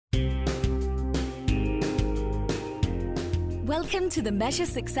Welcome to the Measure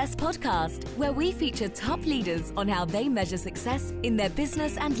Success podcast, where we feature top leaders on how they measure success in their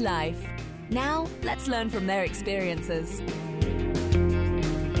business and life. Now, let's learn from their experiences.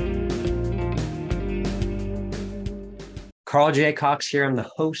 Carl J. Cox here. I'm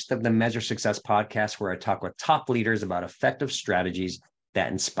the host of the Measure Success podcast, where I talk with top leaders about effective strategies that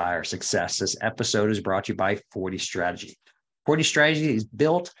inspire success. This episode is brought to you by 40 Strategy. 40 Strategy is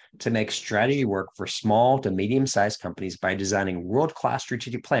built to make strategy work for small to medium-sized companies by designing world-class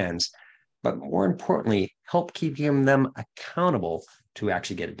strategic plans, but more importantly, help keeping them accountable to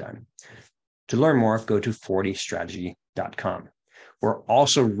actually get it done. To learn more, go to 40strategy.com. We're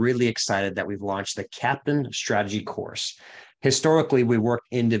also really excited that we've launched the Captain Strategy course. Historically, we worked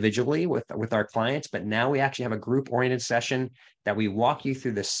individually with our clients, but now we actually have a group-oriented session that we walk you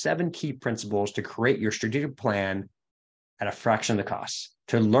through the 7 key principles to create your strategic plan at a fraction of the cost.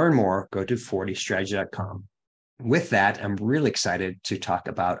 To learn more, go to 40strategy.com. With that, I'm really excited to talk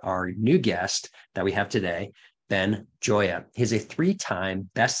about our new guest that we have today, Ben Gioia. He's a 3-time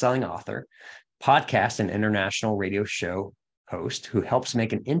best-selling author, podcast and international radio show host who helps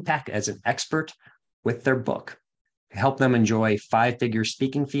make an impact as an expert with their book, help them enjoy 5-figure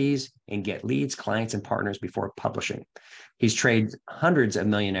speaking fees and get leads, clients, and partners before publishing. He's trained hundreds of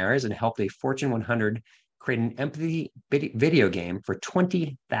millionaires and helped a Fortune 100 create an empathy video game for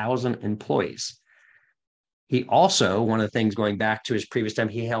 20,000 employees. He also, one of the things going back to his previous time,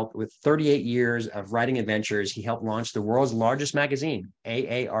 he helped with 38 years of writing adventures. He helped launch the world's largest magazine,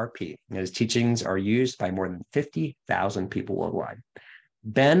 AARP. And his teachings are used by more than 50,000 people worldwide.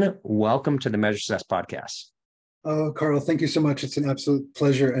 Ben, welcome to the Measure Success podcast. Oh, Carl, thank you so much. It's an absolute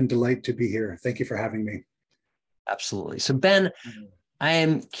pleasure and delight to be here. Thank you for having me. Absolutely. So Ben, I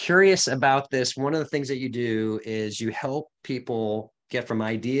am curious about this. One of the things that you do is you help people get from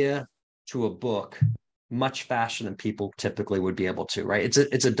idea to a book much faster than people typically would be able to, right?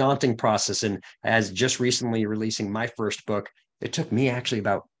 It's a daunting process. And as just recently releasing my first book, it took me actually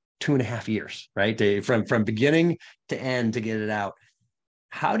about 2.5 years, right? From beginning to end to get it out.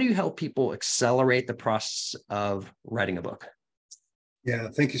 How do you help people accelerate the process of writing a book? Yeah,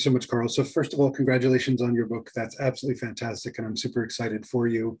 thank you so much, Carl. So first of all, congratulations on your book. That's absolutely fantastic. And I'm super excited for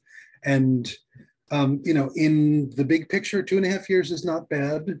you. And, in the big picture, 2.5 years is not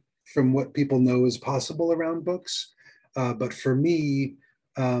bad from what people know is possible around books. But for me,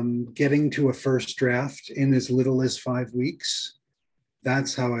 getting to a first draft in as little as 5 weeks,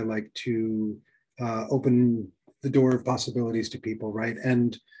 that's how I like to open the door of possibilities to people, right?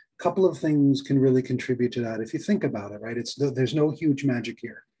 And a couple of things can really contribute to that. If you think about it, right? There's no huge magic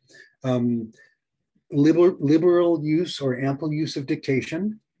here. Liberal use or ample use of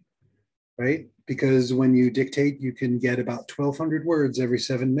dictation, right? Because when you dictate, you can get about 1,200 words every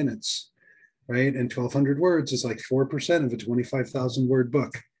 7 minutes, right? And 1,200 words is like 4% of a 25,000 word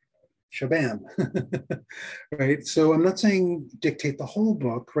book. Shabam, right? So I'm not saying dictate the whole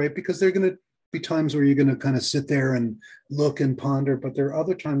book, right? Because they're going to be times where you're going to kind of sit there and look and ponder, but there are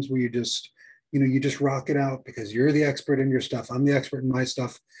other times where you just rock it out because you're the expert in your stuff. I'm the expert in my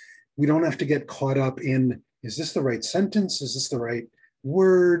stuff. We don't have to get caught up in, is this the right sentence? Is this the right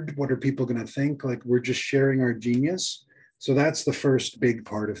word? What are people going to think? Like, we're just sharing our genius. So that's the first big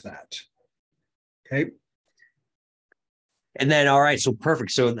part of that. Okay. And then, all right, so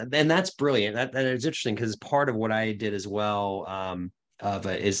perfect. So, and that's brilliant. That is interesting because part of what I did as well,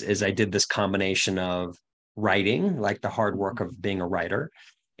 is I did this combination of writing, like the hard work of being a writer.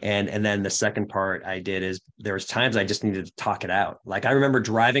 And then the second part I did is there was times I just needed to talk it out. Like I remember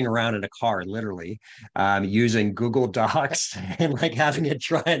driving around in a car, literally using Google Docs and like having to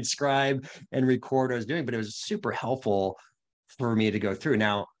try and scribe and record what I was doing, but it was super helpful for me to go through.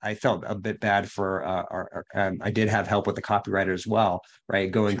 Now, I felt a bit bad for I did have help with the copywriter as well,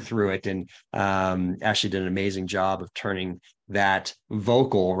 right? Going through it and actually did an amazing job of turning that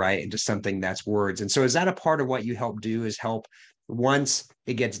vocal, right, into something that's words. And so is that a part of what you help do, is help once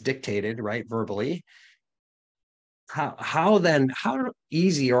it gets dictated, right, verbally, how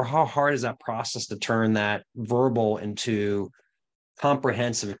easy or how hard is that process to turn that verbal into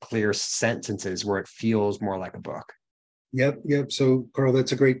comprehensive, clear sentences where it feels more like a book? Yep. So, Carl,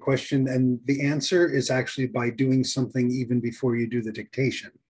 that's a great question. And the answer is actually by doing something even before you do the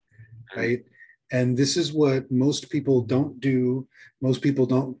dictation, right? And this is what most people don't do. Most people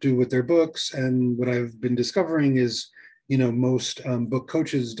don't do with their books. And what I've been discovering is, most book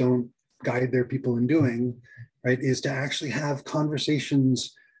coaches don't guide their people in doing, right, is to actually have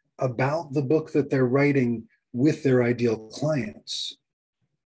conversations about the book that they're writing with their ideal clients.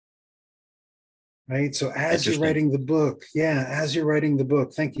 right? So as you're Interesting. writing the book, as you're writing the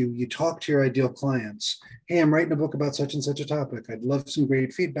book, thank you. You talk to your ideal clients. Hey, I'm writing a book about such and such a topic. I'd love some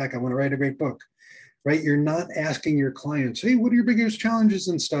great feedback. I want to write a great book, right? You're not asking your clients, hey, what are your biggest challenges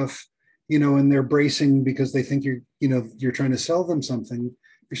and stuff? And they're bracing because they think you're trying to sell them something.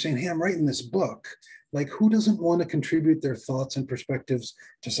 You're saying, hey, I'm writing this book. Like, who doesn't want to contribute their thoughts and perspectives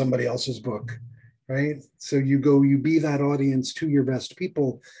to somebody else's book, right? So you be that audience to your best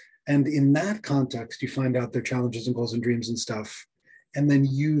people. And in that context, you find out their challenges and goals and dreams and stuff, and then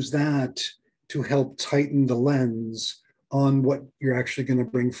use that to help tighten the lens on what you're actually going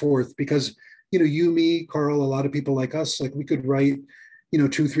to bring forth. Because, you, me, Carl, a lot of people like us, like we could write, 2,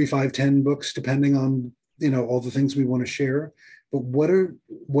 3, 5, 10 books, depending on, all the things we want to share. But what are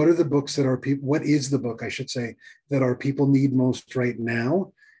the books that our people, what is the book, I should say, that our people need most right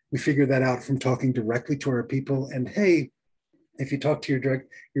now? We figure that out from talking directly to our people. And hey, if you talk to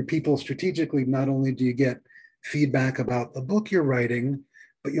your people strategically, not only do you get feedback about the book you're writing,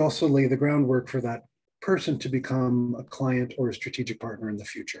 but you also lay the groundwork for that person to become a client or a strategic partner in the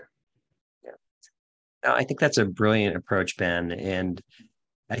future. Yeah. Now, I think that's a brilliant approach, Ben. And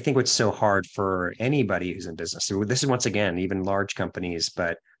I think what's so hard for anybody who's in business, so this is once again, even large companies,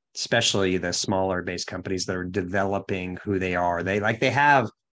 but especially the smaller based companies that are developing who they are. They have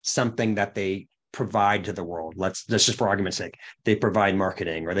something that they provide to the world. Let's just for argument's sake, they provide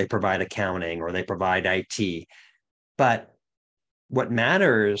marketing or they provide accounting or they provide IT. But what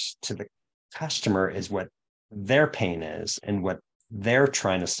matters to the customer is what their pain is and what they're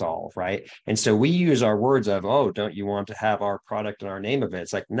trying to solve, right? And so we use our words of, oh, don't you want to have our product and our name of it?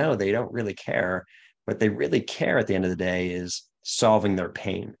 It's like, no, they don't really care. What they really care at the end of the day is solving their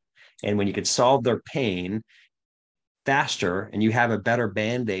pain. And when you can solve their pain faster and you have a better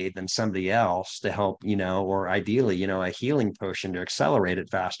band-aid than somebody else to help, or ideally, a healing potion to accelerate it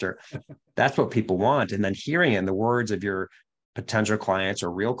faster, that's what people want. And then hearing it in the words of your potential clients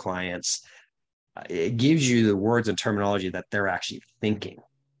or real clients, it gives you the words and terminology that they're actually thinking,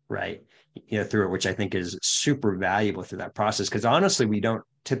 right? Through it, which I think is super valuable through that process. Because honestly, we don't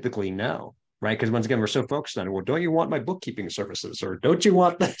typically know, right? Because once again, we're so focused on it. Well, don't you want my bookkeeping services, or don't you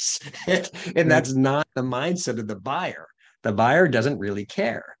want this? And Right. that's not the mindset of the buyer. The buyer doesn't really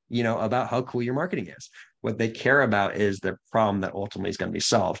care, about how cool your marketing is. What they care about is the problem that ultimately is going to be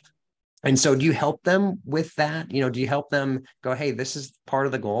solved. And so do you help them with that? Do you help them go, hey, this is part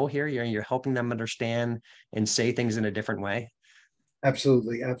of the goal here? You're helping them understand and say things in a different way?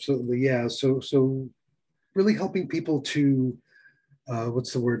 Absolutely. Absolutely. Yeah. So really helping people to,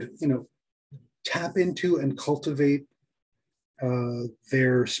 what's the word, tap into and cultivate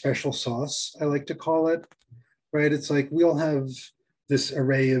their special sauce, I like to call it, right? It's like we all have this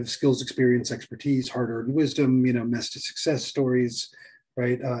array of skills, experience, expertise, hard-earned wisdom, messed success stories,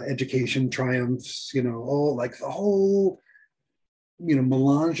 right? Education triumphs, all like the whole,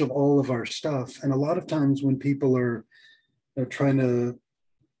 melange of all of our stuff. And a lot of times when people are trying to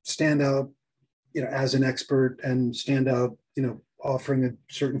stand out, as an expert and stand out, offering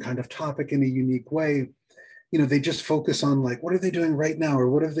a certain kind of topic in a unique way, they just focus on like, what are they doing right now? Or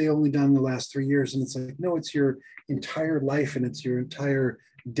what have they only done in the last 3 years? And it's like, no, it's your entire life and it's your entire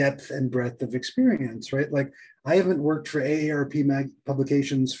depth and breadth of experience, right? Like I haven't worked for AARP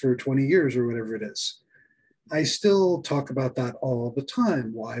publications for 20 years or whatever it is. I still talk about that all the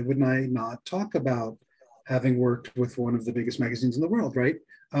time. Why wouldn't I not talk about having worked with one of the biggest magazines in the world, right?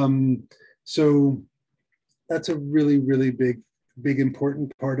 So that's a really, really big,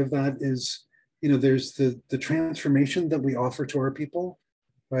 important part of that is, there's the transformation that we offer to our people,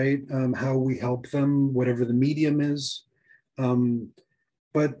 right? How we help them, whatever the medium is.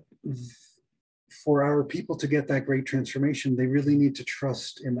 But for our people to get that great transformation, they really need to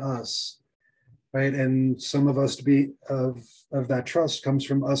trust in us, right? And some of us to be of that trust comes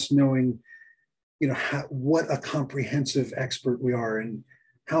from us knowing, what a comprehensive expert we are and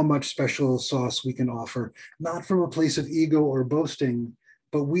how much special sauce we can offer, not from a place of ego or boasting,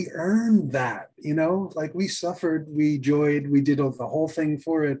 but we earned that, like we suffered, we joyed, we did the whole thing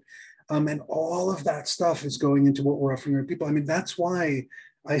for it. And all of that stuff is going into what we're offering our people. I mean, that's why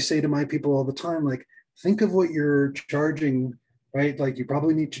I say to my people all the time, like, think of what you're charging, right? Like you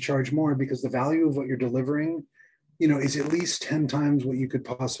probably need to charge more because the value of what you're delivering, is at least 10 times what you could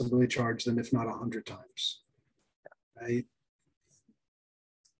possibly charge them, if not 100 times, right?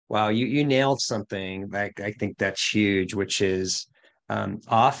 Wow, you nailed something. Like I think that's huge, which is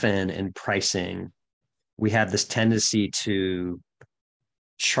often in pricing, we have this tendency to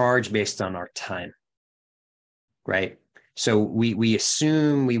charge based on our time, right? So we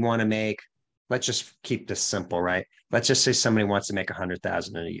assume we want to make let's just keep this simple, right? Let's just say somebody wants to make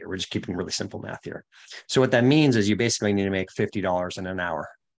 100,000 in a year. We're just keeping really simple math here. So what that means is you basically need to make $50 in an hour,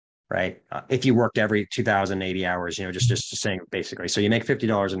 right? If you worked every 2,080 hours, just saying basically. So you make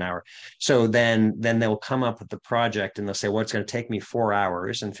 $50 an hour. So then they'll come up with the project and they'll say, well, it's going to take me 4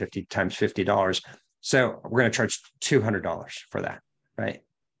 hours and 50 times $50. So we're going to charge $200 for that, right?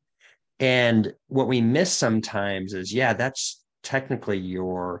 And what we miss sometimes is, yeah, that's technically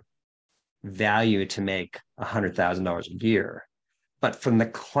your value to make $100,000 a year. But from the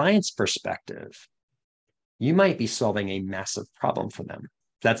client's perspective, you might be solving a massive problem for them.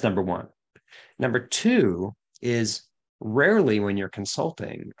 That's number one. Number two is rarely when you're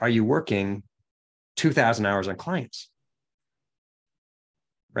consulting, are you working 2,000 hours on clients,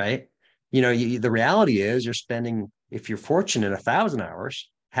 right? The reality is you're spending, if you're fortunate, 1,000 hours,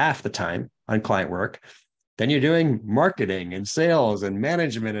 half the time on client work. Then you're doing marketing and sales and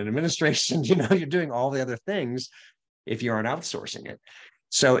management and administration. You're doing all the other things if you aren't outsourcing it.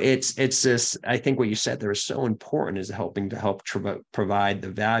 So it's this, I think what you said there is so important, is helping to help provide the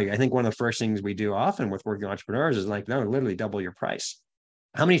value. I think one of the first things we do often with working entrepreneurs is like, no, literally double your price.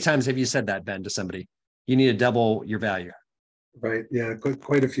 How many times have you said that, Ben, to somebody? You need to double your value. Right. Yeah,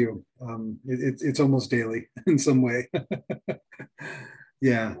 quite a few. It's almost daily in some way.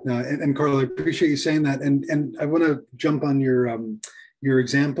 Yeah. No, and Carl, I appreciate you saying that. And I want to jump on your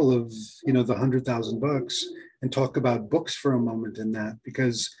example of the $100,000 and talk about books for a moment in that,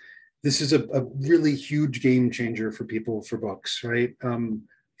 because this is a really huge game changer for people for books, right?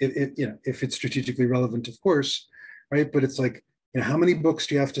 If it's strategically relevant, of course, right? But it's like, how many books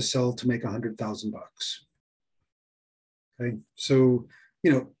do you have to sell to make $100,000? Okay. So,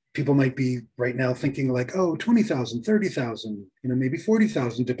 people might be right now thinking like, oh, 20,000, 30,000, maybe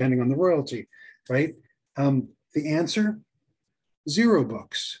 40,000, depending on the royalty, right? The answer, 0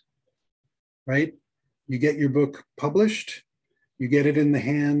 books, right? You get your book published, you get it in the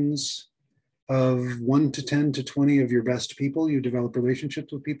hands of 1 to 10 to 20 of your best people. You develop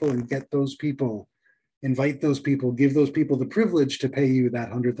relationships with people and get those people, invite those people, give those people the privilege to pay you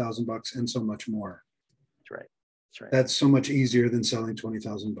that $100,000 and so much more. That's right. That's right. That's so much easier than selling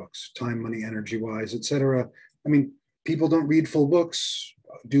 20,000 books, time, money, energy wise, et cetera. I mean, people don't read full books.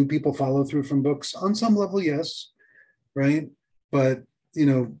 Do people follow through from books? On some level, yes, right? But,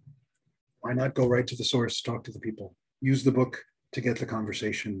 why not go right to the source, talk to the people, use the book to get the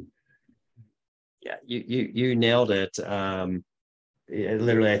conversation? Yeah, you nailed it.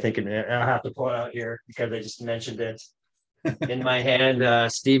 Literally, I think I'll have to pull it out here because I just mentioned it in my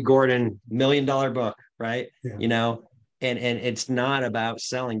hand. Steve Gordon, $1 Million book, right? Yeah. And it's not about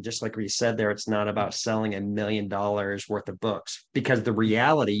selling, just like we said there, it's not about selling $1 million worth of books, because the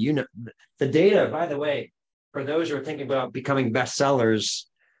reality, the data, by the way, for those who are thinking about becoming bestsellers,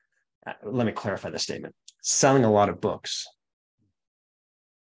 let me clarify the statement. Selling a lot of books.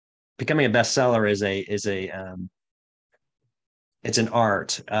 Becoming a bestseller it's an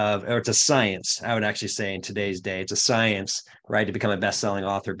art or it's a science. I would actually say in today's day, it's a science, right? To become a best-selling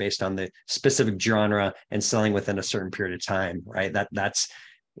author based on the specific genre and selling within a certain period of time, right? That's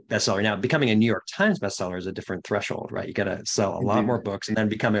bestseller. Now, becoming a New York Times bestseller is a different threshold, right? You got to sell a lot more books and then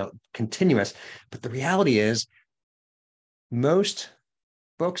become a continuous. But the reality is, most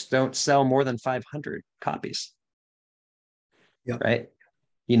books don't sell more than 500 copies, right?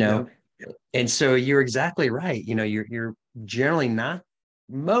 And so you're exactly right. You're generally not,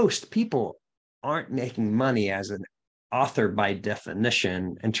 most people aren't making money as an author by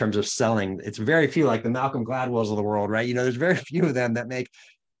definition in terms of selling. It's very few, like the Malcolm Gladwells of the world, right? There's very few of them that make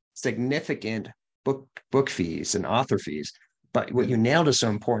significant book fees and author fees. But what you nailed is so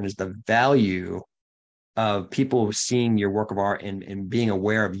important, is the value of people seeing your work of art and being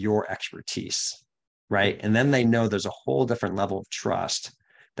aware of your expertise, right? And then they know there's a whole different level of trust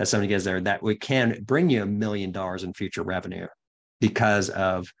that somebody gets there, that we can bring you $1 million in future revenue because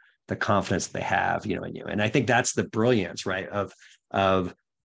of the confidence they have, in you. And I think that's the brilliance, right, of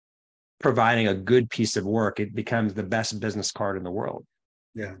providing a good piece of work. It becomes the best business card in the world.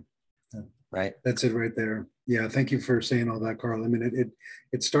 Yeah. Right. That's it right there. Yeah. Thank you for saying all that, Carl. I mean,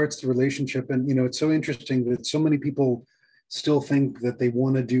 it starts the relationship. And, it's so interesting that so many people still think that they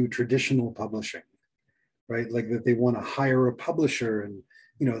want to do traditional publishing, right? Like that they want to hire a publisher and,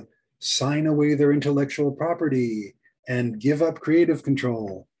 sign away their intellectual property and give up creative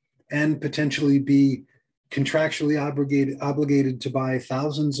control and potentially be contractually obligated to buy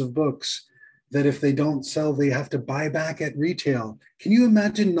thousands of books that if they don't sell, they have to buy back at retail. Can you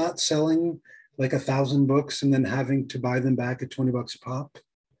imagine not selling like 1,000 books and then having to buy them back at $20 a pop,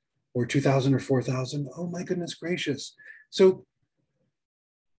 or 2,000 or 4,000? Oh my goodness gracious. So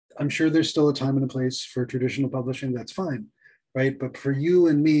I'm sure there's still a time and a place for traditional publishing. That's fine, right? But for you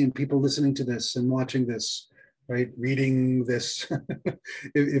and me and people listening to this and watching this, right, reading this,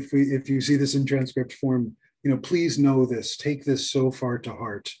 if you see this in transcript form, please know this. Take this so far to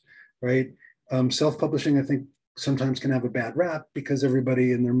heart, right? Self-publishing, I think, sometimes can have a bad rap because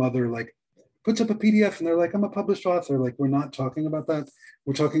everybody and their mother like puts up a PDF and they're like, I'm a published author. Like, we're not talking about that.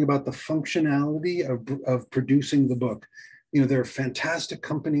 We're talking about the functionality of producing the book. There are fantastic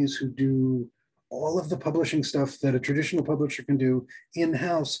companies who do all of the publishing stuff that a traditional publisher can do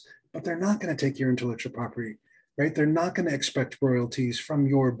in-house, but they're not going to take your intellectual property, right? They're not going to expect royalties from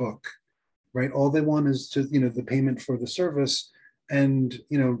your book, right? All they want is the payment for the service. And,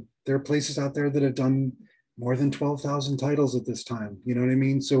 there are places out there that have done more than 12,000 titles at this time. You know what I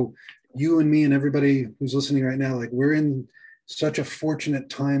mean? So you and me and everybody who's listening right now, like, we're in such a fortunate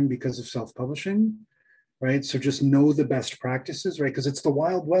time because of self-publishing, right? So just know the best practices, right? Because it's the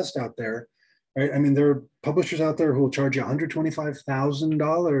Wild West out there, right? I mean, there are publishers out there who will charge you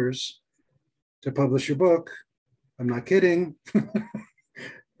 $125,000 to publish your book. I'm not kidding.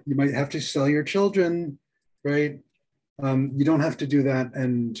 You might have to sell your children, right? You don't have to do that.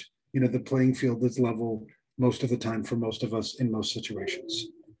 And, the playing field is level most of the time for most of us in most situations.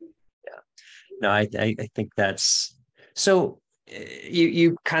 No, I think that's so.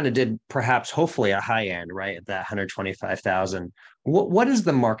 You kind of did perhaps hopefully a high end, right, at that 125,000. What is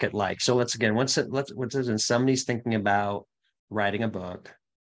the market like? So let's somebody's thinking about writing a book,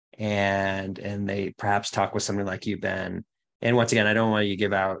 and they perhaps talk with somebody like you, Ben. And once again, I don't want you to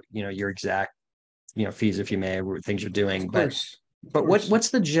give out your exact fees, if you may, or things you're doing, Of course. but what's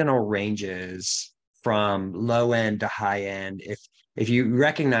the general ranges from low end to high end? If you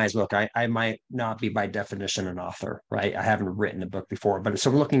recognize, look, I might not be by definition an author, right? I haven't written a book before, but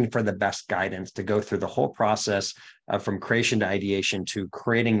so I'm looking for the best guidance to go through the whole process from creation to ideation to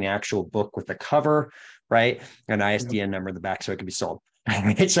creating the actual book with the cover, right? An ISBN number in the back so it can be sold.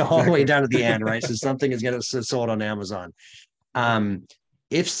 Right? So all the way down to the end, right? So something is going to be sold on Amazon.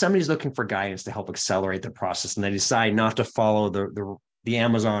 If somebody's looking for guidance to help accelerate the process and they decide not to follow the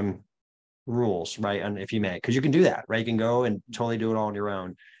Amazon rules, right? And if you may, because you can do that, right? You can go and totally do it all on your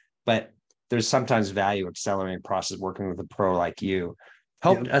own. But there's sometimes value accelerating process working with a pro like you.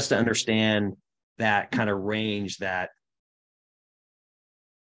 Helped us to understand that kind of range that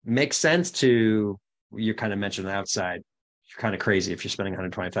makes sense to, you kind of mentioned the outside. You're kind of crazy if you're spending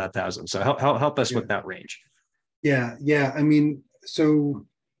 125,000. So help us with that range. Yeah. I mean, so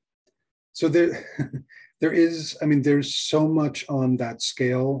there is, I mean, there's so much on that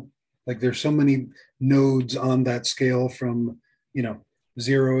scale. Like, there's so many nodes on that scale from,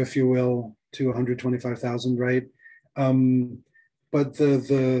 0, if you will, to 125,000, right? But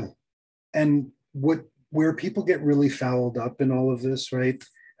where people get really fouled up in all of this, right,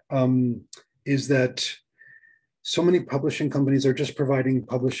 is that so many publishing companies are just providing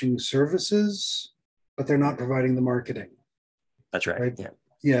publishing services, but they're not providing the marketing. That's right.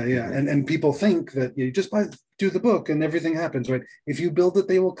 Yeah. And people think that you just do the book and everything happens, right? If you build it,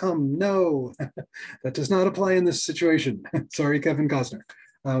 they will come. No, that does not apply in this situation. Sorry, Kevin Costner.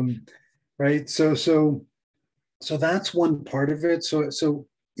 Right. So that's one part of it. So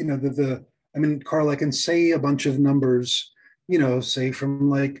I mean, Carl, I can say a bunch of numbers, say from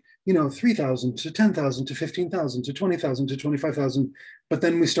like, 3,000 to 10,000 to 15,000 to 20,000 to 25,000. But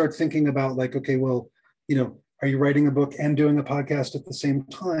then we start thinking about like, okay, well, are you writing a book and doing a podcast at the same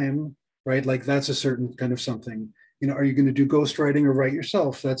time, right? Like, that's a certain kind of something. Are you going to do ghostwriting or write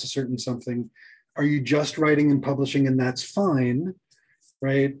yourself? That's a certain something. Are you just writing and publishing and that's fine,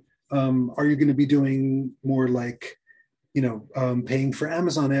 right? Are you going to be doing more like, paying for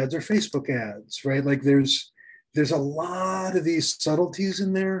Amazon ads or Facebook ads, right? Like, there's a lot of these subtleties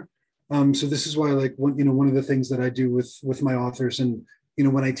in there. So this is why, like, one of the things that I do with my authors and,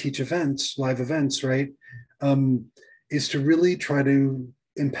 when I teach events, live events, right, is to really try to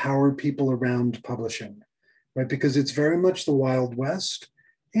empower people around publishing, right? Because it's very much the Wild West,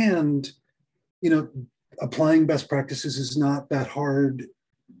 and, applying best practices is not that hard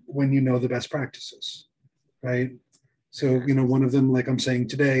when you know the best practices, right? So, one of them, like I'm saying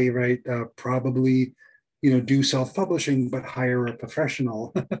today, right, probably, do self-publishing, but hire a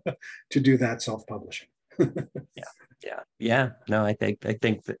professional to do that self-publishing. Yeah. No, I think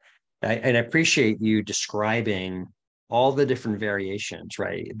that and I appreciate you describing all the different variations,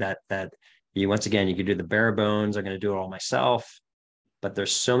 right? That you, once again, you could do the bare bones. I'm going to do it all myself, but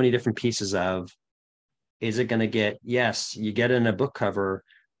there's so many different pieces of, is it going to get, yes, you get in a book cover,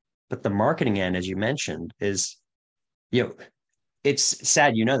 but the marketing end, as you mentioned, is, it's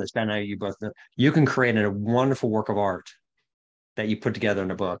sad, this, Ben, you both know, you can create a wonderful work of art that you put together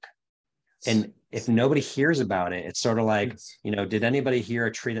in a book. And if nobody hears about it, it's sort of like, did anybody hear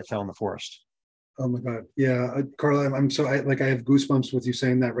a tree that fell in the forest? Oh my God. Yeah. Carl, I have goosebumps with you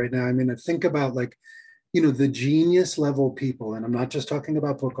saying that right now. I mean, I think about like, the genius level people, and I'm not just talking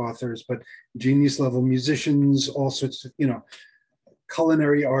about book authors, but genius level musicians, all sorts of,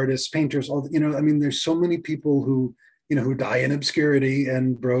 culinary artists, painters, all, I mean, there's so many people who die in obscurity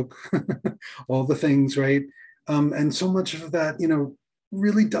and broke all the things, right? And so much of that,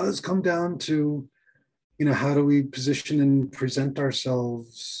 really does come down to, how do we position and present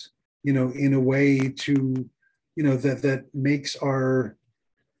ourselves, in a way to, that makes our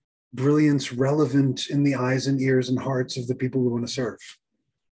brilliance relevant in the eyes and ears and hearts of the people we want to serve.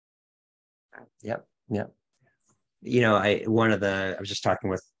 Yep. Yep. I was just talking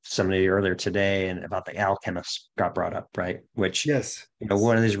with somebody earlier today and about The Alchemist got brought up, right? Which, yes,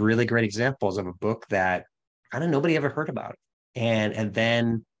 one of these really great examples of a book that kind of nobody ever heard about. And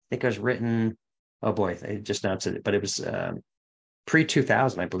then I think it was written, oh boy, I just announced it, but it was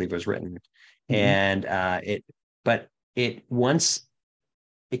pre-2000, I believe it was written. And once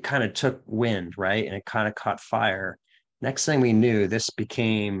it kind of took wind, right? And it kind of caught fire. Next thing we knew, this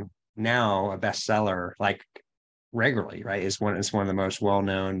became now a bestseller, like regularly, right? It's one of the most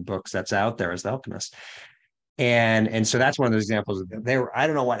well-known books that's out there, is The Alchemist. And so that's one of those examples. I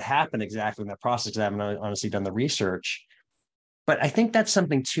don't know what happened exactly in that process, because I haven't honestly done the research. But I think that's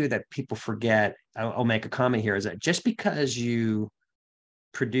something too that people forget. I'll make a comment here, is that just because you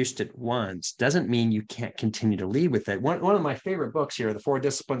produced it once doesn't mean you can't continue to lead with it. One of my favorite books here, The Four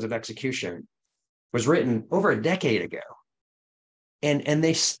Disciplines of Execution, was written over a decade ago. And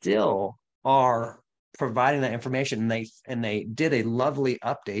they still are providing that information. And they did a lovely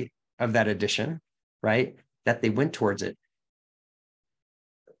update of that edition, right? That they went towards it.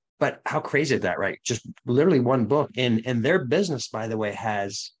 But how crazy is that, right? Just literally one book. And their business, by the way,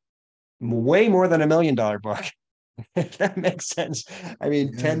 has way more than $1 million book. If that makes sense. I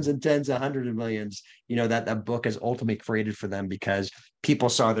mean, tens and tens, hundreds of millions, that book is ultimately created for them because people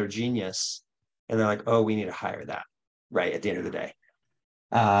saw their genius and they're like, oh, we need to hire that, right? At the end of the day.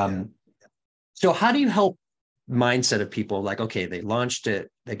 So how do you help mindset of people? Like, okay, they launched it,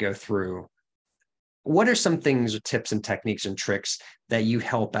 they go through. What are some things, or tips and techniques and tricks that you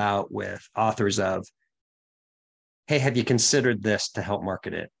help out with authors of? Hey, have you considered this to help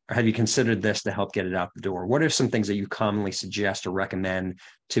market it? Or have you considered this to help get it out the door? What are some things that you commonly suggest or recommend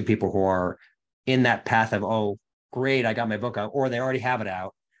to people who are in that path of, oh, great, I got my book out, or they already have it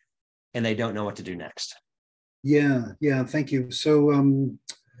out and they don't know what to do next? Yeah, thank you. So,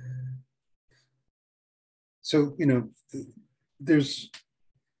 there's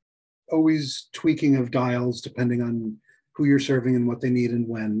always tweaking of dials depending on who you're serving and what they need and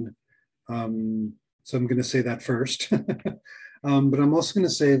when. So I'm going to say that first. But I'm also going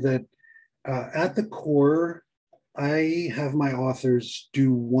to say that at the core, I have my authors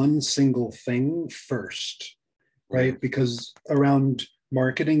do one single thing first, right? Because around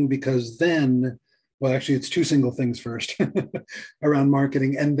marketing, because then, well, actually, it's two single things first around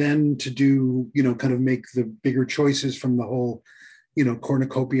marketing, and then to do, kind of make the bigger choices from the whole,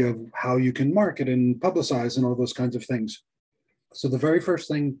 cornucopia of how you can market and publicize and all those kinds of things. So the very first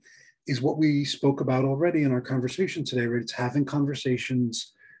thing is what we spoke about already in our conversation today, right? It's having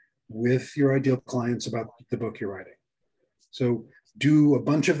conversations with your ideal clients about the book you're writing. So do a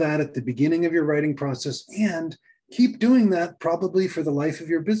bunch of that at the beginning of your writing process, and keep doing that probably for the life of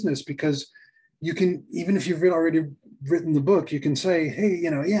your business, because you can, even if you've already written the book, you can say, hey,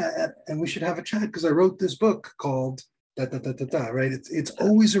 and we should have a chat because I wrote this book called da, da, da, da, da, right? It's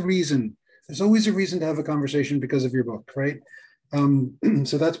always a reason. There's always a reason to have a conversation because of your book, right?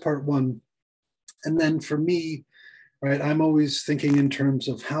 So that's part one. And then for me, right, I'm always thinking in terms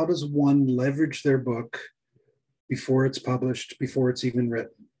of how does one leverage their book before it's published, before it's even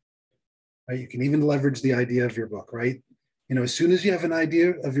written, right? You can even leverage the idea of your book, right? As soon as you have an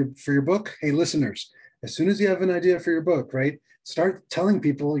idea for your book, hey, listeners, as soon as you have an idea for your book, right, start telling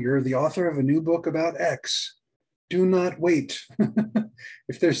people you're the author of a new book about X. Do not wait.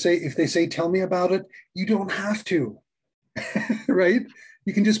 If they say, tell me about it, you don't have to. Right?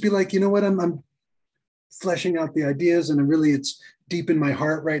 You can just be like, what, I'm fleshing out the ideas and it's deep in my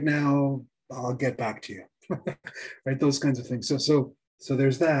heart right now. I'll get back to you. Right? Those kinds of things. So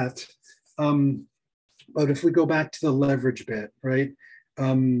there's that. But if we go back to the leverage bit, right?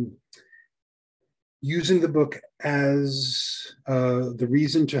 Using the book as the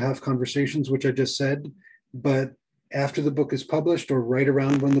reason to have conversations, which I just said, but after the book is published or right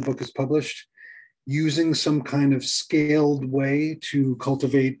around when the book is published, using some kind of scaled way to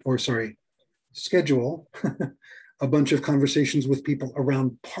schedule a bunch of conversations with people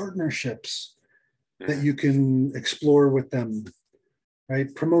around partnerships that you can explore with them,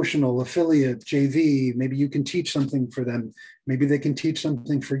 right? Promotional, affiliate, JV, maybe you can teach something for them. Maybe they can teach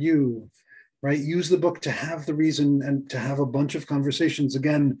something for you, right? Use the book to have the reason and to have a bunch of conversations.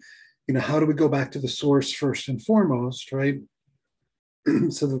 Again, how do we go back to the source first and foremost, right?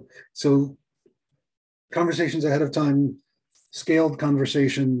 So conversations ahead of time, scaled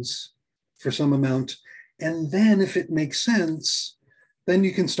conversations for some amount. And then if it makes sense, then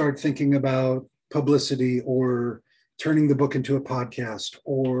you can start thinking about publicity or turning the book into a podcast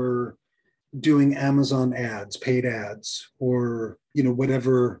or doing Amazon ads, paid ads, or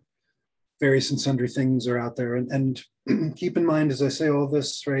whatever various and sundry things are out there. And keep in mind, as I say all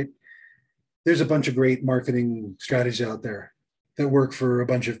this, right, there's a bunch of great marketing strategies out there that work for a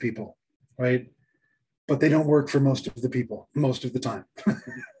bunch of people, right? But they don't work for most of the people most of the time,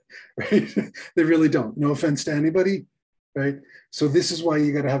 right? They really don't. No offense to anybody, right? So this is why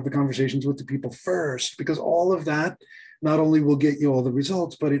you got to have the conversations with the people first, because all of that not only will get you all the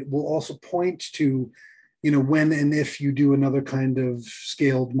results, but it will also point to, when and if you do another kind of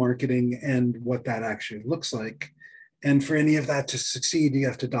scaled marketing and what that actually looks like. And for any of that to succeed, you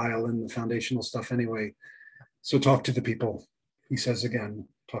have to dial in the foundational stuff anyway. So talk to the people. He says again,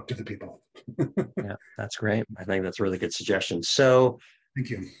 talk to the people. Yeah, that's great. I think that's a really good suggestion. So thank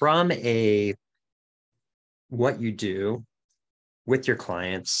you. From what you do with your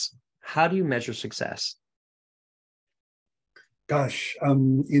clients, how do you measure success? Gosh,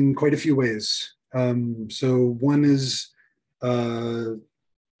 in quite a few ways. So one is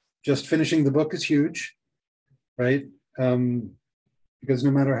just finishing the book is huge, right? Because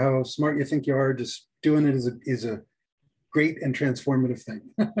no matter how smart you think you are, just doing it is a great and transformative thing,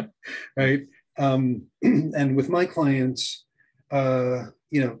 right? And with my clients, some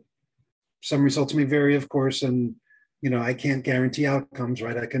results may vary, of course, and I can't guarantee outcomes,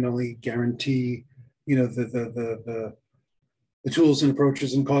 right? I can only guarantee, the tools and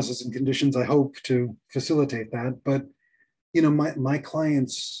approaches and causes and conditions I hope to facilitate that. But my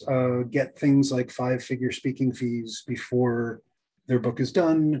clients get things like 5-figure speaking fees before their book is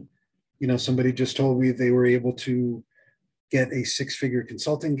done. Somebody just told me they were able to get a 6-figure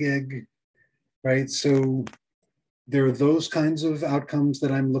consulting gig, right? So there are those kinds of outcomes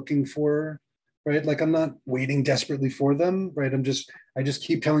that I'm looking for, right? Like I'm not waiting desperately for them, right? I just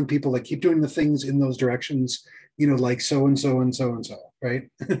keep telling people, like, keep doing the things in those directions, like so and so and so and so, right?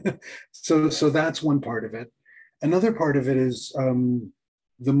 So that's one part of it. Another part of it is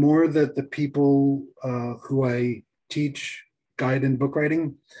the more that the people who I teach, guide in book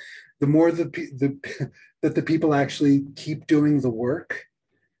writing, the more that the people actually keep doing the work,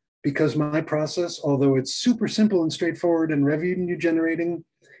 because my process, although it's super simple and straightforward and revenue generating,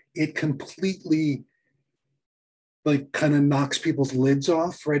 it completely kind of knocks people's lids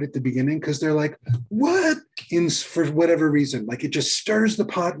off right at the beginning, because they're like, what? For whatever reason, like it just stirs the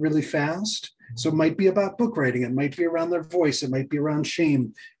pot really fast. So it might be about book writing. It might be around their voice. It might be around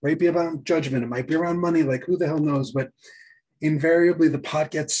shame. It might be about judgment. It might be around money. Like who the hell knows? But invariably the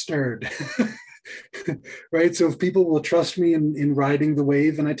pot gets stirred. Right? So if people will trust me in riding the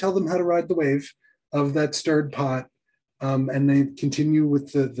wave, and I tell them how to ride the wave of that stirred pot, and they continue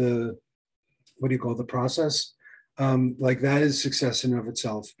with the what do you call the process, like that is success in and of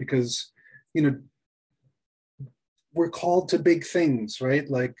itself, because we're called to big things, right?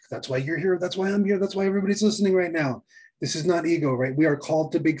 Like that's why you're here, that's why I'm here, that's why everybody's listening right now. This is not ego, right? We are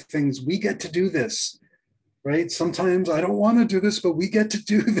called to big things. We get to do this, right? Sometimes I don't want to do this, but we get to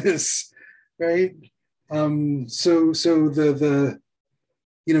do this, right? So the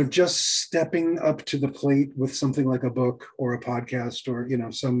just stepping up to the plate with something like a book or a podcast or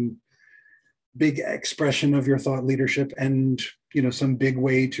some big expression of your thought leadership and some big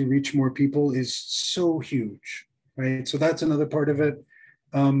way to reach more people is so huge, right? So that's another part of it.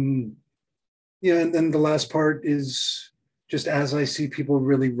 And then the last part is just as I see people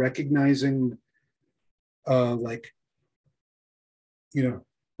really recognizing, when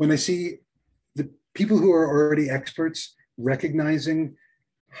I see the people who are already experts recognizing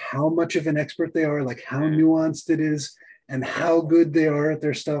how much of an expert they are, like how nuanced it is and how good they are at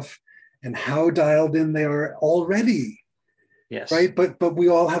their stuff and how dialed in they are already. Yes. Right. But we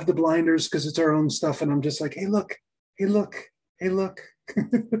all have the blinders because it's our own stuff. And I'm just like, hey, look,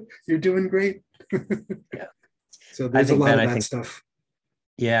 you're doing great. Yeah. So there's a lot of that stuff.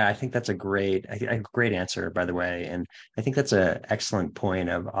 Yeah, I think that's a great answer, by the way. And I think that's an excellent point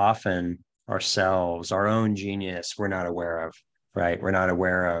of often ourselves, our own genius, we're not aware of, right? We're not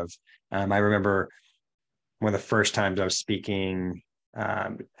aware of. I remember one of the first times I was speaking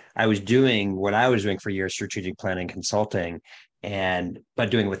I was doing what I was doing for years, strategic planning consulting, but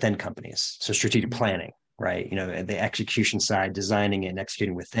doing it within companies. So strategic planning, right? The execution side, designing and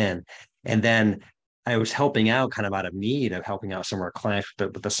executing within. And then I was helping out kind of out of need of helping out some of our clients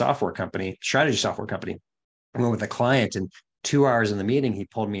with the software company, strategy software company. I went with a client, and 2 hours in the meeting, he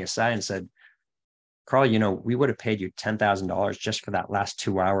pulled me aside and said, Carl, we would have paid you $10,000 just for that last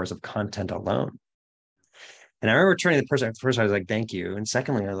 2 hours of content alone. And I remember turning to the person, first I was like, thank you. And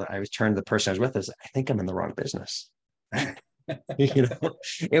secondly, I was turning to the person I was with, I think I'm in the wrong business.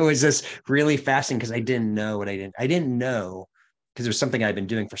 It was just really fascinating because I didn't know what I didn't know, because it was something I'd been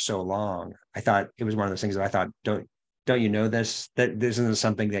doing for so long. I thought it was one of those things that I thought, don't you know this? That this isn't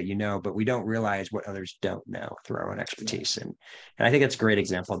something that but we don't realize what others don't know through our own expertise. And I think it's a great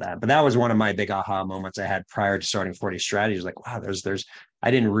example of that. But that was one of my big aha moments I had prior to starting 40 Strategies. Like, wow,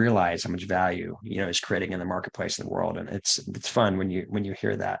 I didn't realize how much value, is creating in the marketplace in the world. And it's fun when you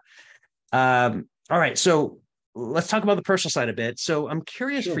hear that. All right. So let's talk about the personal side a bit. So I'm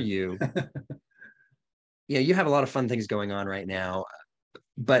curious for you. You have a lot of fun things going on right now,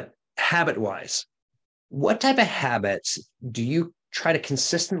 but habit-wise, what type of habits do you try to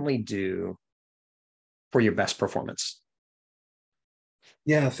consistently do for your best performance?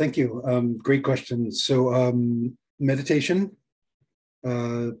 Yeah, thank you. Great question. So meditation,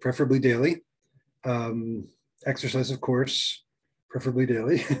 preferably daily. Exercise, of course, preferably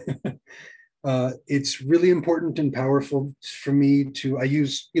daily. It's really important and powerful for me I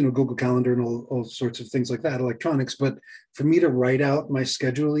use, Google Calendar and all sorts of things like that, electronics, but for me to write out my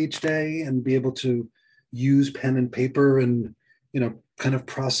schedule each day and be able to use pen and paper and, kind of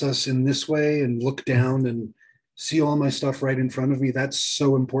process in this way and look down and see all my stuff right in front of me. That's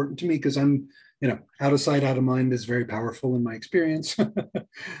so important to me because I'm, out of sight, out of mind is very powerful in my experience.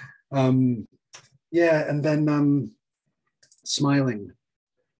 Yeah. And then smiling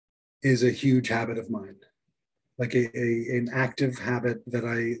is a huge habit of mine, like an active habit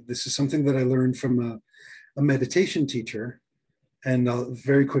this is something that I learned from a meditation teacher. And I'll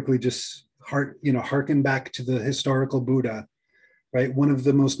very quickly just harken back to the historical Buddha, right? One of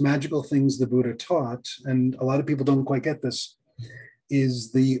the most magical things the Buddha taught, and a lot of people don't quite get this,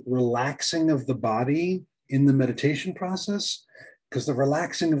 is the relaxing of the body in the meditation process, because the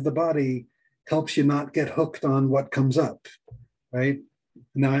relaxing of the body helps you not get hooked on what comes up, right?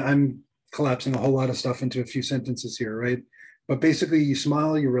 Now I'm collapsing a whole lot of stuff into a few sentences here, right? But basically you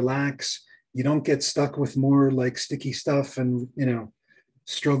smile, you relax, you don't get stuck with more like sticky stuff and,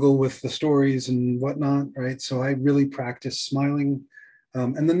 struggle with the stories and whatnot, right? So I really practice smiling.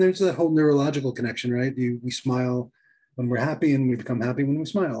 And then there's a whole neurological connection, right? We smile when we're happy and we become happy when we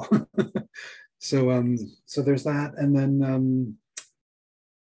smile. So there's that. And then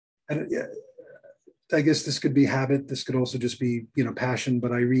I guess this could be habit. This could also just be, passion,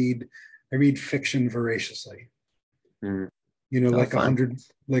 but I read fiction voraciously, like fun.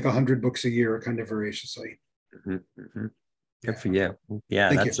 100 books a year, kind of voraciously. Mm-hmm, mm-hmm. Good for you.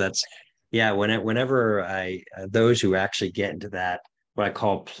 Yeah, Thank you. Yeah. Whenever those who actually get into that, what I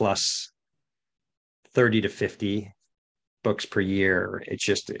call plus 30 to 50 books per year,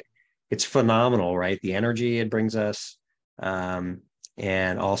 it's phenomenal, right? The energy it brings us,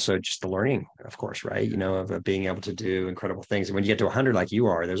 and also just the learning, of course, right? Of being able to do incredible things. And when you get to 100 like you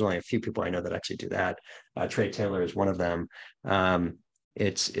are, there's only a few people I know that actually do that. Trey Taylor is one of them.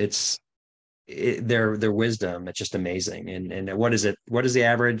 Their wisdom, it's just amazing. And what is it? What is the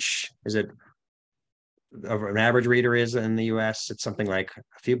average? Is it of an average reader is in the US? It's something like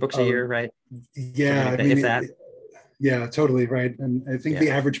a few books a year, right? Yeah, like if that. Yeah, totally right. And I think the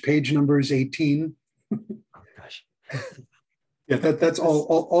average page number is 18. Oh gosh. Yeah, that's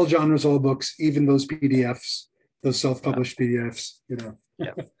all genres, all books, even those PDFs, those self-published PDFs.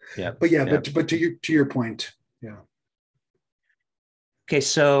 Yeah. But yeah, but to your point, yeah. Okay,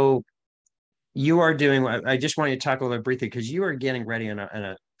 so you are doing. I just want you to talk a little bit briefly because you are getting ready on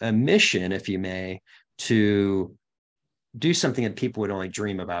a mission, if you may, to do something that people would only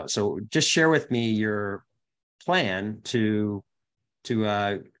dream about. So just share with me your plan to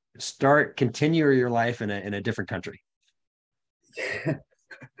continue your life in a different country.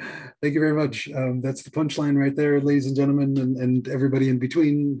 Thank you very much. That's the punchline right there, ladies and gentlemen, and everybody in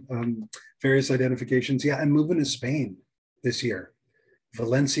between, various identifications. Yeah, I'm moving to Spain this year,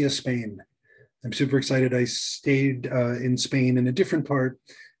 Valencia, Spain. I'm super excited. I stayed in Spain in a different part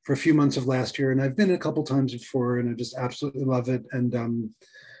for a few months of last year, and I've been a couple times before, and I just absolutely love it. And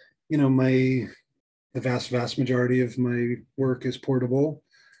the vast majority of my work is portable.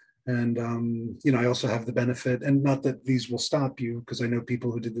 And, I also have the benefit, and not that these will stop you, because I know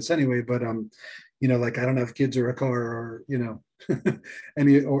people who did this anyway, but, like I don't have kids or a car or,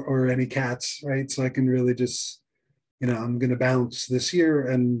 any cats, right? So I can really just, I'm going to bounce this year,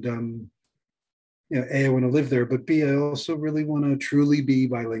 and, A, I want to live there, but B, I also really want to truly be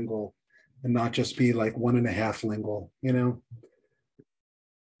bilingual and not just be like 1.5 lingual. That's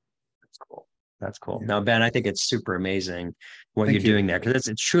cool. That's cool. Yeah. Now, Ben, I think it's super amazing what Thank you're you. doing there, because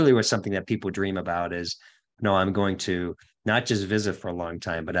it's truly was something that people dream about is, no, I'm going to not just visit for a long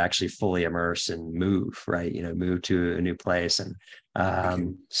time, but actually fully immerse and move, right? Move to a new place. And Thank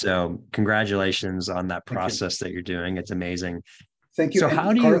you. so congratulations on that Thank you. process that you're doing. It's amazing. Thank you. So And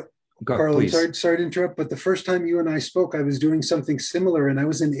how do you go, Carl, I'm please? sorry to interrupt, but the first time you and I spoke, I was doing something similar, and I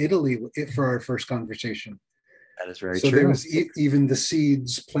was in Italy for our first conversation. That is very So there true. was even the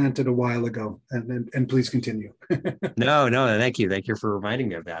seeds planted a while ago. And please continue. No, thank you. Thank you for reminding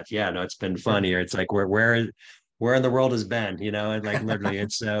me of that. Yeah, no, it's been fun here. It's like where in the world has Ben, and like literally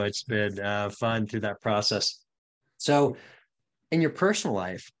it's been fun through that process. So in your personal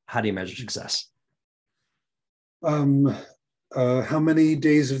life, how do you measure success? Um, how many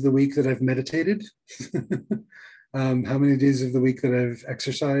days of the week that I've meditated? How many days of the week that I've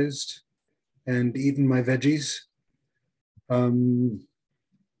exercised and eaten my veggies? Um,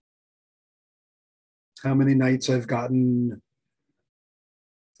 how many nights I've gotten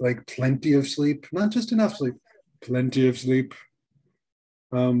like plenty of sleep, not just enough sleep, plenty of sleep.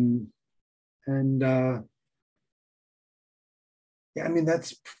 And Yeah, I mean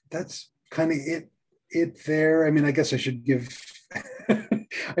that's kind of it there. I mean, I guess I should give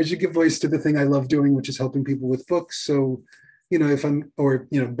I should give voice to the thing I love doing, which is helping people with books. So, if I'm or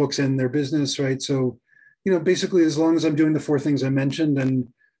books and their business, right? So, basically as long as I'm doing the 4 things I mentioned, and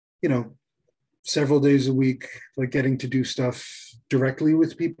you know, several days a week, like getting to do stuff directly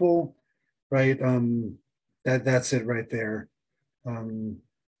with people, right? That's it right there. Um,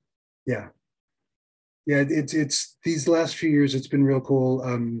 yeah. Yeah, it's these last few years, it's been real cool.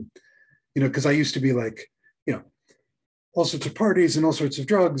 Because I used to be like, you know, all sorts of parties and all sorts of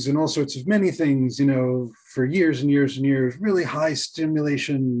drugs and all sorts of many things, for years and years and years, really high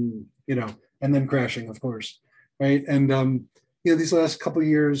stimulation, and then crashing, of course, right? And these last couple of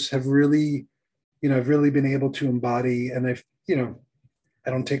years have really, I've really been able to embody, and I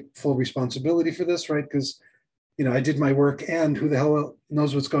don't take full responsibility for this, right? Because I did my work, and who the hell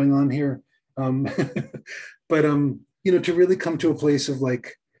knows what's going on here. Um, but to really come to a place of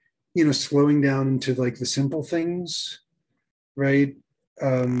like, slowing down into like the simple things, right?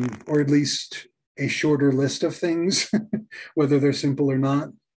 Or at least a shorter list of things, whether they're simple or not,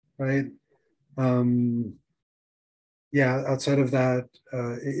 right? Um, yeah, outside of that,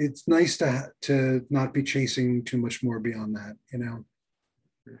 it's nice to not be chasing too much more beyond that,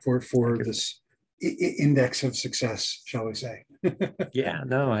 for this index of success, shall we say? Yeah,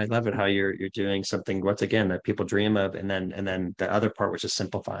 no, I love it how you're doing something once again that people dream of, and then the other part, which is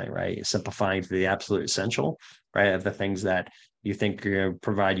simplifying, right? Simplifying to the absolute essential, right? Of the things that you think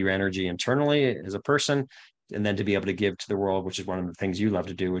provide you energy internally as a person, and then to be able to give to the world, which is one of the things you love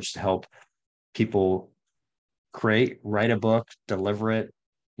to do, which is to help people write a book, deliver it,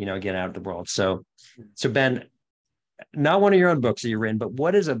 get out of the world. So Ben, not one of your own books that you've written, but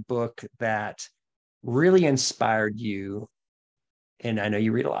what is a book that really inspired you? And I know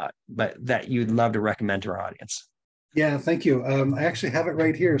you read a lot, but that you'd love to recommend to our audience. Yeah, thank you. I actually have it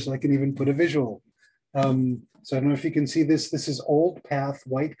right here, so I can even put a visual. So I don't know if you can see this. This is Old Path,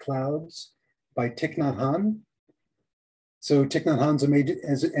 White Clouds by Thich Nhat Hanh. So Thich Nhat Hanh's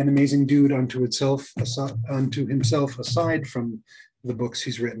an amazing dude unto himself, aside from the books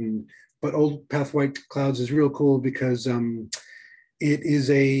he's written. But Old Path, White Clouds is real cool because it is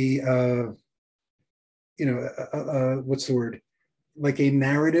what's the word? Like a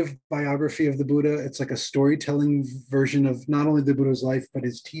narrative biography of the Buddha. It's like a storytelling version of not only the Buddha's life, but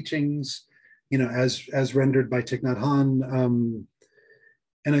his teachings, as rendered by Thich Nhat Hanh.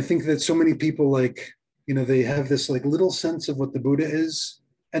 And I think that so many people they have this like little sense of what the Buddha is,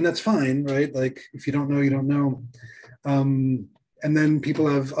 and that's fine, right? Like if you don't know, you don't know. And then people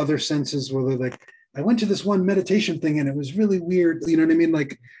have other senses where they're like, I went to this one meditation thing and it was really weird. You know what I mean?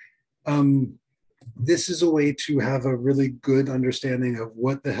 Like, this is a way to have a really good understanding of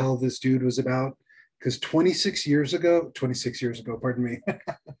what the hell this dude was about. Because 26 years ago, pardon me,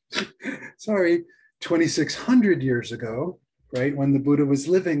 sorry, 2,600 years ago, right, when the Buddha was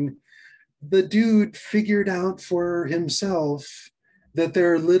living, the dude figured out for himself that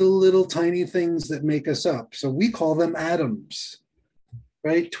there are little tiny things that make us up. So we call them atoms,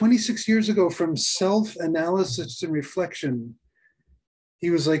 right? 26 years ago, from self-analysis and reflection, he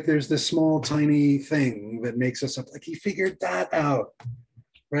was like, there's this small, tiny thing that makes us up. Like he figured that out,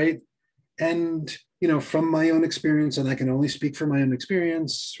 right? And, from my own experience, and I can only speak for my own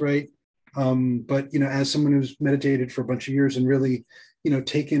experience, right? But, as someone who's meditated for a bunch of years and really,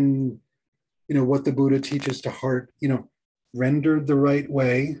 taken, what the Buddha teaches to heart, rendered the right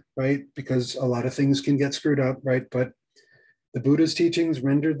way, right? Because a lot of things can get screwed up, right? But the Buddha's teachings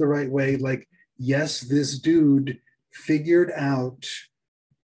rendered the right way. Like, yes, this dude figured out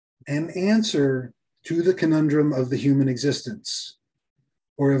an answer to the conundrum of the human existence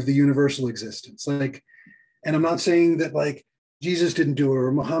or of the universal existence. Like, and I'm not saying that like Jesus didn't do it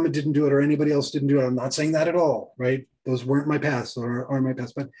or Muhammad didn't do it or anybody else didn't do it. I'm not saying that at all, right? Those weren't my past or are my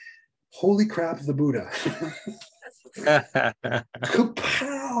past, but holy crap, the Buddha.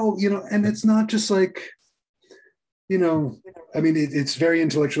 Kapow, and it's not just like, I mean, it's very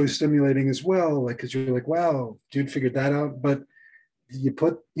intellectually stimulating as well, like, because you're like, wow, dude figured that out. But you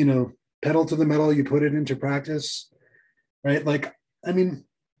put, pedal to the metal, you put it into practice, right? Like, I mean,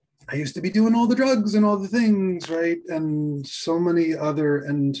 I used to be doing all the drugs and all the things, right? And so many other,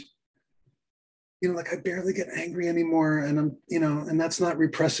 and, like I barely get angry anymore. And I'm, and that's not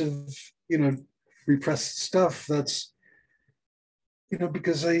repressive, repressed stuff. That's,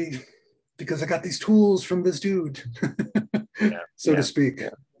 because I got these tools from this dude, so to speak. Yeah.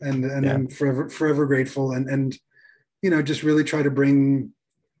 And I'm forever grateful. And, just really try to bring,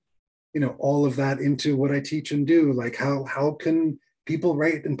 all of that into what I teach and do. Like how can people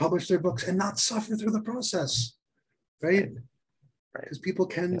write and publish their books and not suffer through the process, right? Because people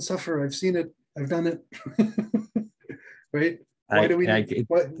can suffer. I've seen it. I've done it. Right? Why do we need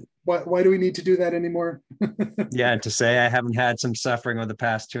to do that anymore? Yeah, and to say I haven't had some suffering over the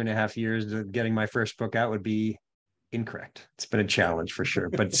past 2.5 years of getting my first book out would be incorrect. It's been a challenge for sure,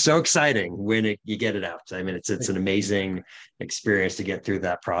 but it's so exciting when you get it out. I mean, it's an amazing experience to get through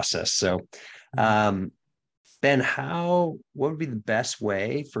that process. So, Ben, what would be the best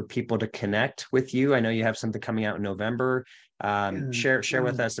way for people to connect with you? I know you have something coming out in November. Share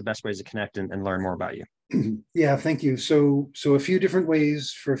with us the best ways to connect and learn more about you. Yeah, thank you. So a few different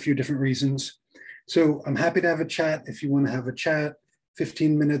ways for a few different reasons. So I'm happy to have a chat if you want to have a chat,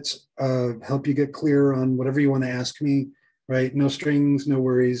 15 minutes, help you get clear on whatever you want to ask me, right? No strings, no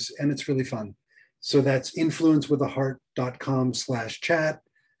worries. And it's really fun. So that's influencewithaheart.com/chat,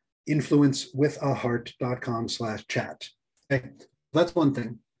 influencewithaheart.com/chat. Okay, that's one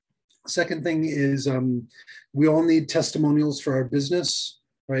thing. Second thing is we all need testimonials for our business,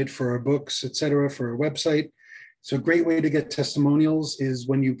 right? For our books, et cetera, for our website. So a great way to get testimonials is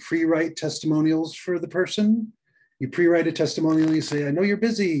when you pre-write testimonials for the person. You pre-write a testimonial, you say, I know you're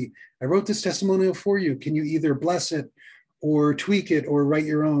busy. I wrote this testimonial for you. Can you either bless it or tweak it or write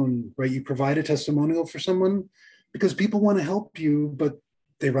your own, right? You provide a testimonial for someone because people want to help you, but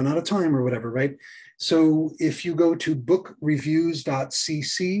they run out of time or whatever, right? So if you go to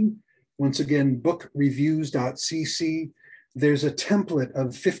bookreviews.cc, once again, bookreviews.cc, there's a template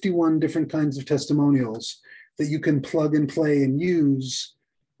of 51 different kinds of testimonials that you can plug and play and use,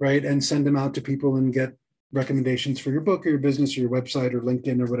 right? And send them out to people and get recommendations for your book or your business or your website or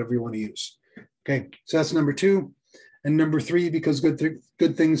LinkedIn or whatever you want to use. Okay, so that's number 2. And number 3, because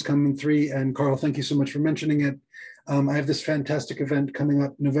good things come in 3. And Carl, thank you so much for mentioning it. I have this fantastic event coming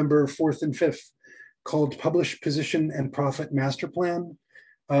up November 4th and 5th called Publish, Position, and Profit Master Plan.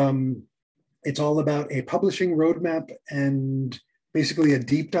 It's all about a publishing roadmap and basically a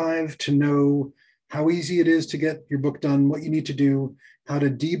deep dive to know how easy it is to get your book done, what you need to do, how to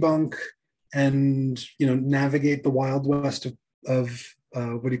debunk and navigate the wild west of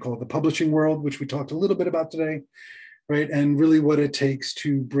what do you call it, the publishing world, which we talked a little bit about today, right? And really what it takes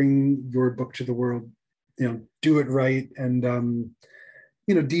to bring your book to the world, do it right and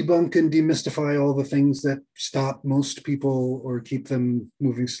debunk and demystify all the things that stop most people or keep them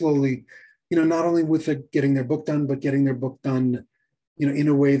moving slowly. Not only with getting their book done, but getting their book done, in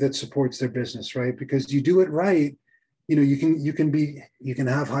a way that supports their business, right? Because you do it right, you can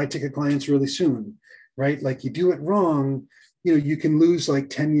have high ticket clients really soon, right? Like you do it wrong, you can lose like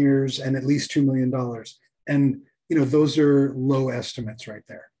 10 years and at least $2 million. And, those are low estimates right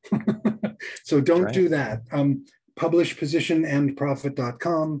there. So don't do that. Publish, position, and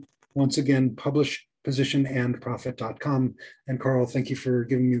profit.com. Once again, publish, position, and profit.com. And Carl, thank you for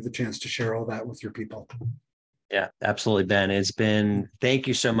giving me the chance to share all that with your people. Yeah, absolutely, Ben. Thank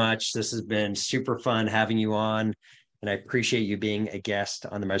you so much. This has been super fun having you on, and I appreciate you being a guest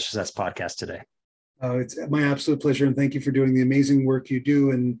on the Measure Success podcast today. It's my absolute pleasure, and thank you for doing the amazing work you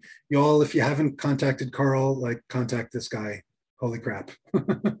do. And y'all, if you haven't contacted Carl, contact this guy. Holy crap. I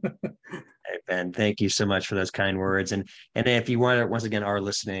Ben. Thank you so much for those kind words. And if you want to, once again, are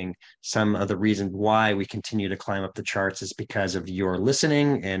listening, some of the reasons why we continue to climb up the charts is because of your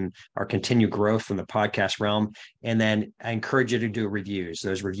listening and our continued growth from the podcast realm. And then I encourage you to do reviews.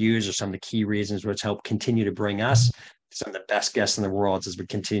 Those reviews are some of the key reasons which help continue to bring us some of the best guests in the world as we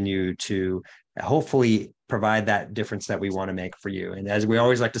continue to hopefully provide that difference that we want to make for you. And as we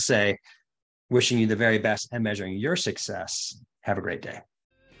always like to say, wishing you the very best and measuring your success. Have a great day.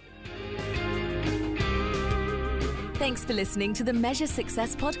 Thanks for listening to the Measure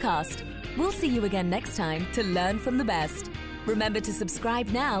Success podcast. We'll see you again next time to learn from the best. Remember to subscribe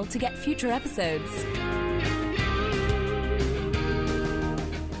now to get future episodes.